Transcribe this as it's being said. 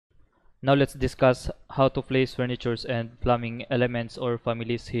Now let's discuss how to place furnitures and plumbing elements or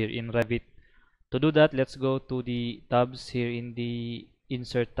families here in Revit. To do that, let's go to the tabs here in the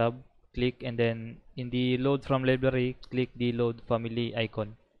Insert tab, click, and then in the Load from Library, click the Load Family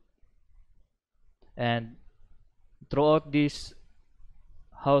icon. And throughout this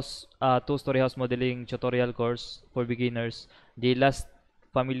two-story house modeling tutorial course for beginners, the last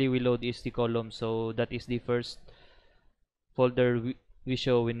family we load is the column. So that is the first folder we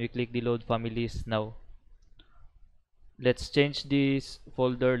show when we click the Load Families now. Let's change this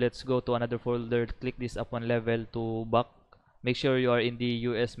folder. Let's go to another folder, click this up one level to back. Make sure you are in the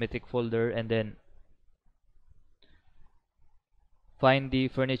US metric folder, and then find the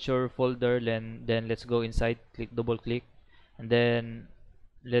furniture folder. Then let's go inside, click, double click, and then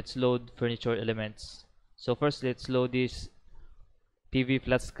let's load furniture elements. So first let's load this TV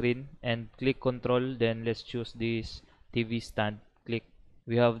flat screen and click control, then let's choose this TV stand. Click,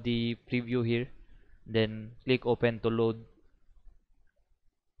 we have the preview here, then click open to load.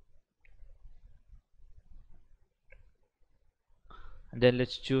 And then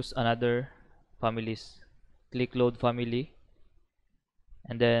let's choose another families, click load family,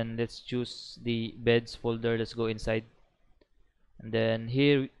 and then let's choose the beds folder. Let's go inside, and then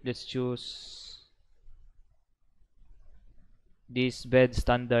here let's choose this bed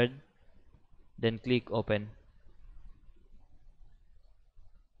standard, then click open.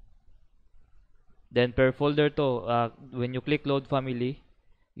 Then per folder to, when you click load family,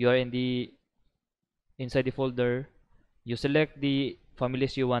 you are in the inside the folder, you select the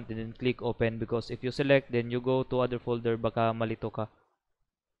families you want and then click open, because if you select then you go to other folder, baka malito ka.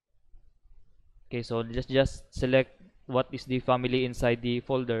 Okay, so just select what is the family inside the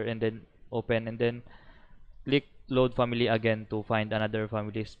folder and then open, and then click load family again to find another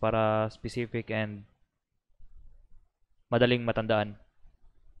families para specific and madaling matandaan.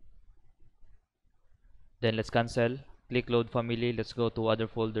 Then let's cancel, click load family, let's go to other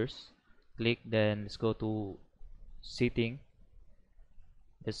folders, click, then let's go to seating.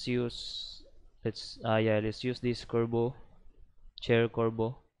 Let's use let's use this Corbo, chair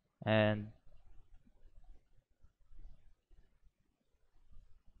Corbo, and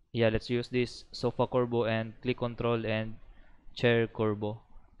let's use this sofa Corbo, and click control and chair Corbo,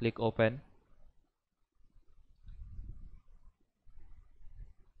 click open.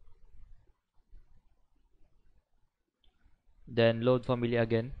 Then load family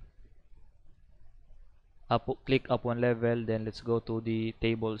again, click up one level, then let's go to the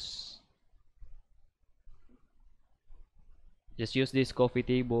tables. Just use this coffee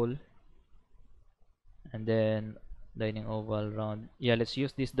table, and then dining oval round. Let's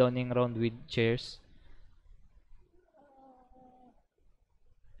use this dining round with chairs,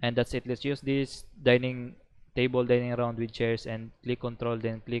 and that's it. Let's use this dining round with chairs, and click control,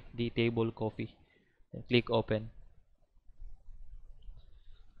 then click the table coffee, then click open.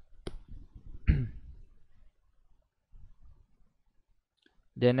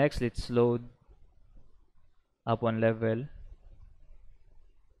 Then next, let's load up one level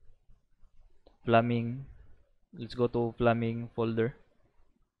plumbing. Let's go to plumbing folder,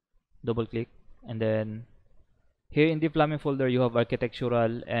 double click, and then here in the plumbing folder you have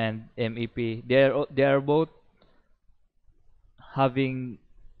architectural and MEP. They are both having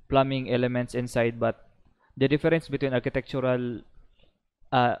plumbing elements inside, but the difference between architectural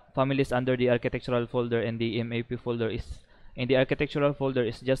families under the architectural folder and the MEP folder is, in the architectural folder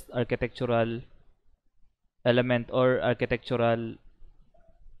is just architectural element or architectural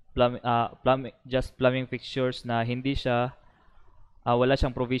just plumbing fixtures na hindi siya wala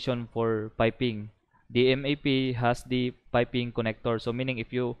siyang provision for piping. The MEP has the piping connector, so meaning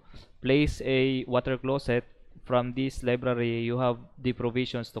if you place a water closet from this library, you have the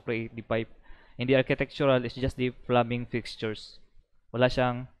provisions to create the pipe. In the architectural, it's just the plumbing fixtures, wala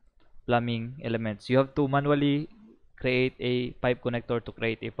siyang plumbing elements. You have to manually create a pipe connector to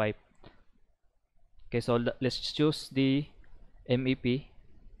create a pipe. Okay, so let's choose the MEP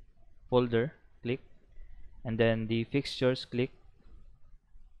folder, click, and then the fixtures, click,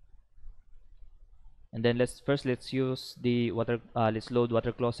 and then let's use the water, let's load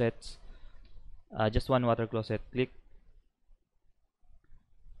water closets, just one water closet, click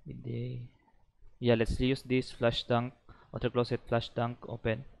with the let's use this flush tank, water closet flush tank,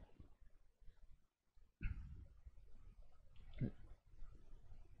 open.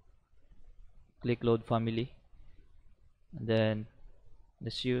 Click load family, and then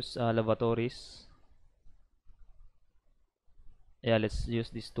let's use lavatories. Let's use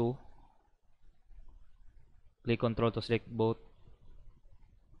these two. Click control to select both,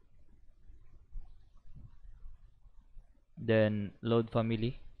 then load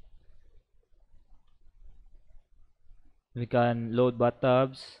family, We can load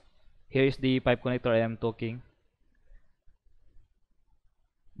bathtubs. Here is the pipe connector I am talking,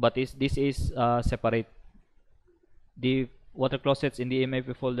 but this is separate. The water closets in the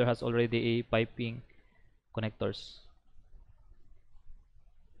MAP folder has already a piping connectors.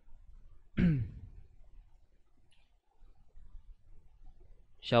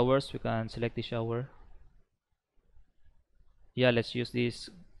 Showers, we can select the shower. Yeah, let's use this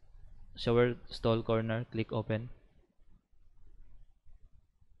shower stall corner. Click open,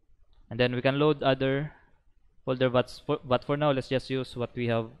 and then we can load other folder, but for now let's just use what we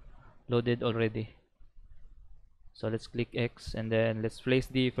have loaded already. So let's click X, and then let's place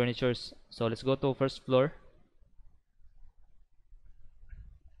the furnitures. So let's go to first floor.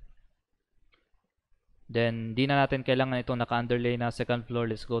 Then di na natin kailangan itong naka-underlay na second floor.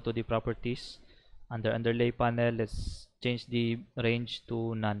 Let's go to the properties. Under underlay panel, let's change the range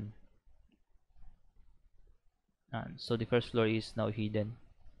to none. So the first floor is now hidden.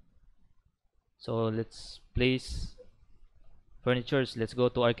 So let's place furnitures. Let's go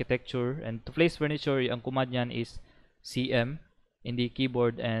to architecture, and to place furniture, ang command niyan is CM in the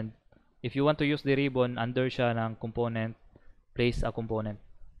keyboard, and if you want to use the ribbon, under siya ng component, place a component.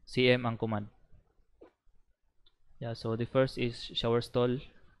 CM ang command. Yeah, so the first is shower stall.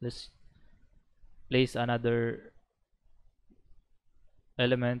 Let's place another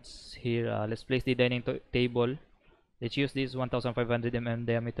elements here. Let's place the dining table. Let's use this 1500 mm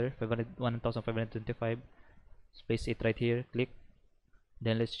diameter, 1525. Let's place it right here. Click.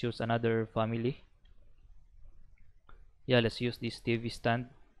 Then let's choose another family. Yeah, let's use this TV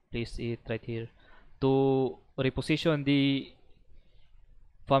stand. Place it right here. To reposition the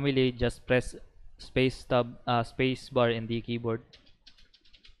family, just press space bar in the keyboard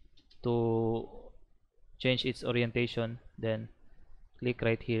to change its orientation. Then click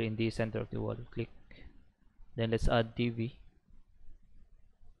right here in the center of the wall. Click. Then let's add TV,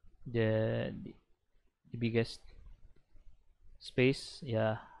 the biggest space.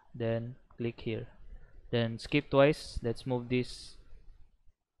 Yeah, then click here, then skip twice. Let's move this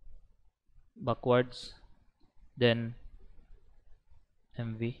backwards, then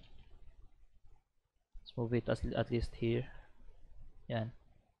MV, let's move it at least here. Yan.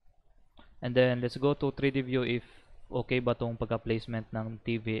 And then let's go to 3D view if okay ba tong pagka-placement ng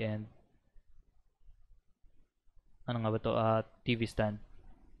TV and ano nga ba to, TV stand.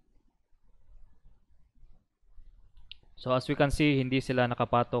 So as we can see, hindi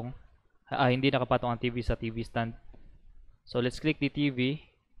nakapatong ang TV sa TV stand. So let's click the TV,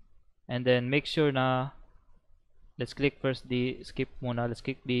 and then make sure na let's click first the skip muna. Let's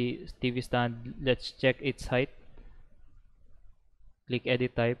click the TV stand. Let's check its height. Click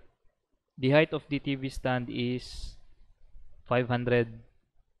edit type. The height of the TV stand is 500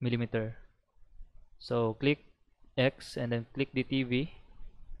 millimeter. So click X and then click the TV.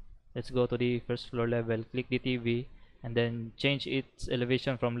 Let's go to the first floor level. Click the TV and then change its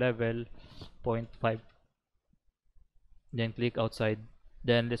elevation from level 0.5. Then click outside.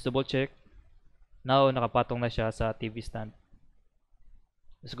 Then let's double check. Now nakapatong na siya sa TV stand.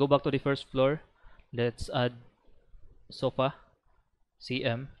 Let's go back to the first floor. Let's add sofa,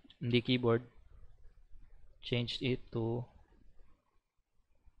 CM in the keyboard. Change it to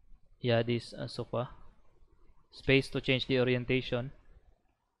this sofa. Space to change the orientation.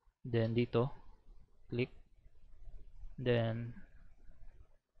 Then dito, click. Then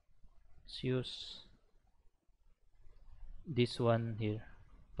let's use this one here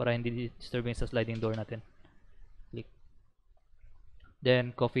para hindi disturbing sa sliding door natin. Click.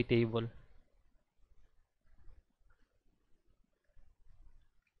 Then coffee table.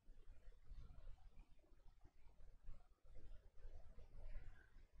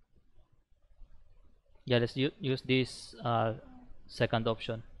 Yeah, let's use this second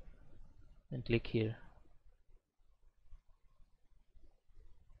option. Then click here.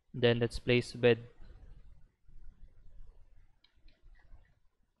 Then let's place bed.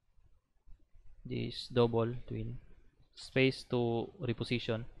 This double twin. Space to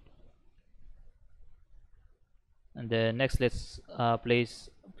reposition. And then next, let's place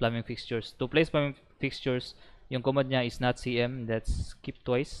plumbing fixtures. To place plumbing fixtures, yung command niya is not CM. Let's skip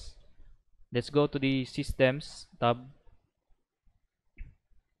twice. Let's go to the systems tab.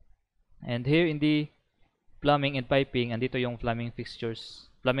 And here in the plumbing and piping, andito yung plumbing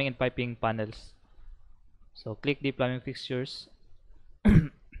fixtures, plumbing and piping panels. So click the plumbing fixtures.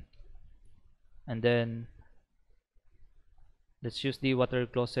 And then let's use the water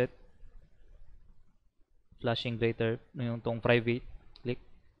closet, flushing grater, yung tong private. Click.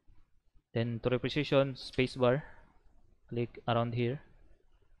 Then to reposition, spacebar. Click around here.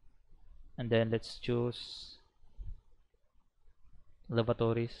 And then let's choose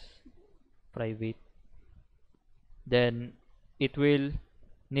lavatories, private. Then it will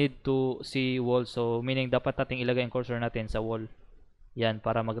need to see wall. So meaning dapat nating ilagay ang cursor natin sa wall. Yan,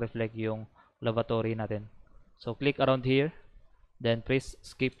 para mag-reflect yung lavatory natin. So click around here. Then press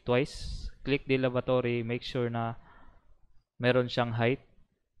skip twice. Click the lavatory. Make sure na meron siyang height.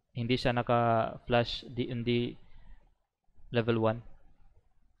 Hindi siya naka-flash in the level 1.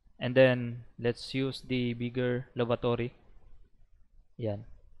 And then let's use the bigger lavatory. Yan.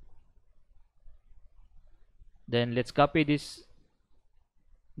 Then let's copy these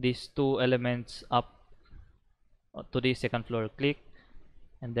two elements up to the second floor. Click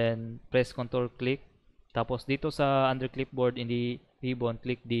and then press Ctrl click. Tapos dito sa under clipboard in the ribbon,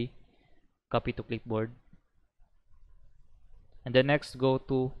 click the copy to clipboard. And then next, go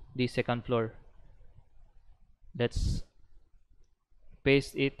to the second floor. Let's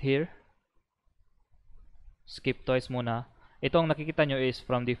paste it here. Skip twice muna. Itong nakikita nyo is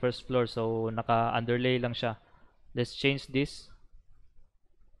from the first floor, so naka-underlay lang siya. Let's change this.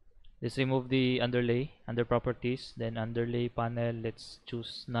 Let's remove the underlay, under properties, then underlay panel, let's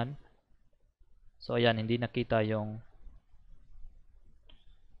choose none. So ayan, hindi nakita yung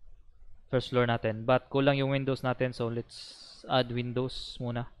first floor natin, but kulang yung windows natin, so let's add windows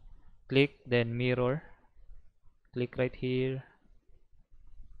muna. Click, then mirror. Click right here.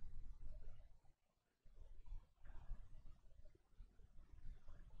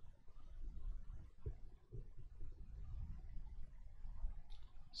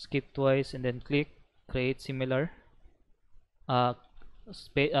 Skip twice and then click, create similar.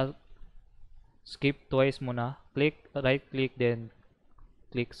 Skip twice muna. Click, right click, then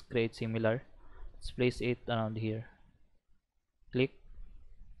click create similar. Let's place it around here. Click.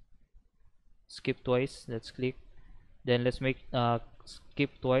 Skip twice. Let's click. Then let's make skip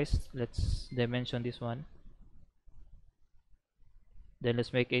twice. Let's dimension this one. Then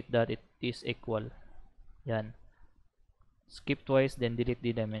let's make it that it is equal. Yan. Skip twice, then delete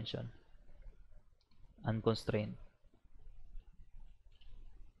the dimension. Unconstrained.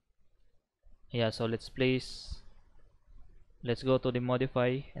 Yeah, so let's go to the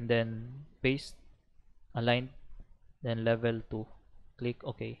modify and then paste, align, then level 2. Click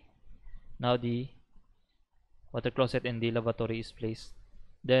OK. Now the water closet and the lavatory is placed.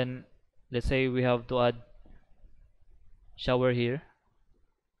 Then let's say we have to add shower here.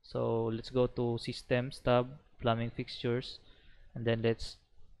 So let's go to Systems tab, Plumbing Fixtures, and then let's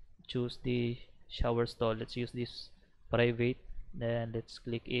choose the shower stall. Let's use this private, then let's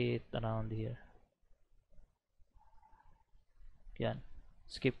click it around here. Yan.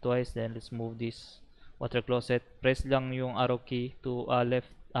 Skip twice, then let's move this water closet. Press lang yung arrow key to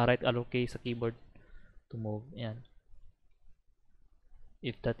right arrow key sa keyboard to move. Yan.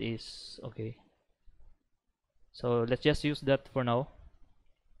 If that is okay. So let's just use that for now.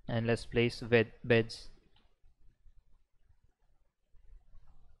 And let's place beds.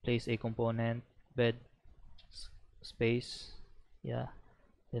 Place a component, bed, space, yeah,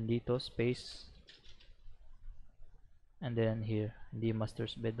 then dito space, and then here the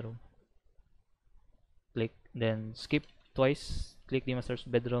master's bedroom. Click, then skip twice, click the master's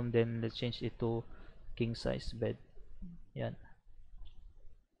bedroom, then let's change it to king size bed. Yan.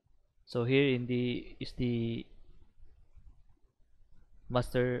 So here in the is the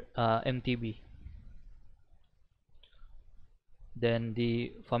master MTB. Then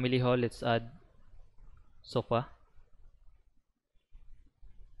the family hall, let's add sofa.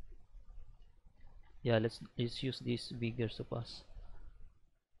 Yeah, let's use these bigger sofas.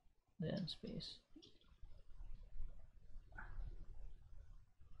 Then space.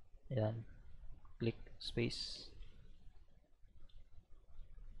 Yan. Click space.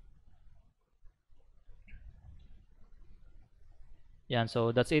 Yan,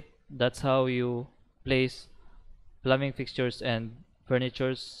 so that's it. That's how you place plumbing fixtures and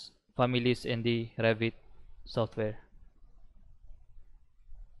furnitures families in the Revit software.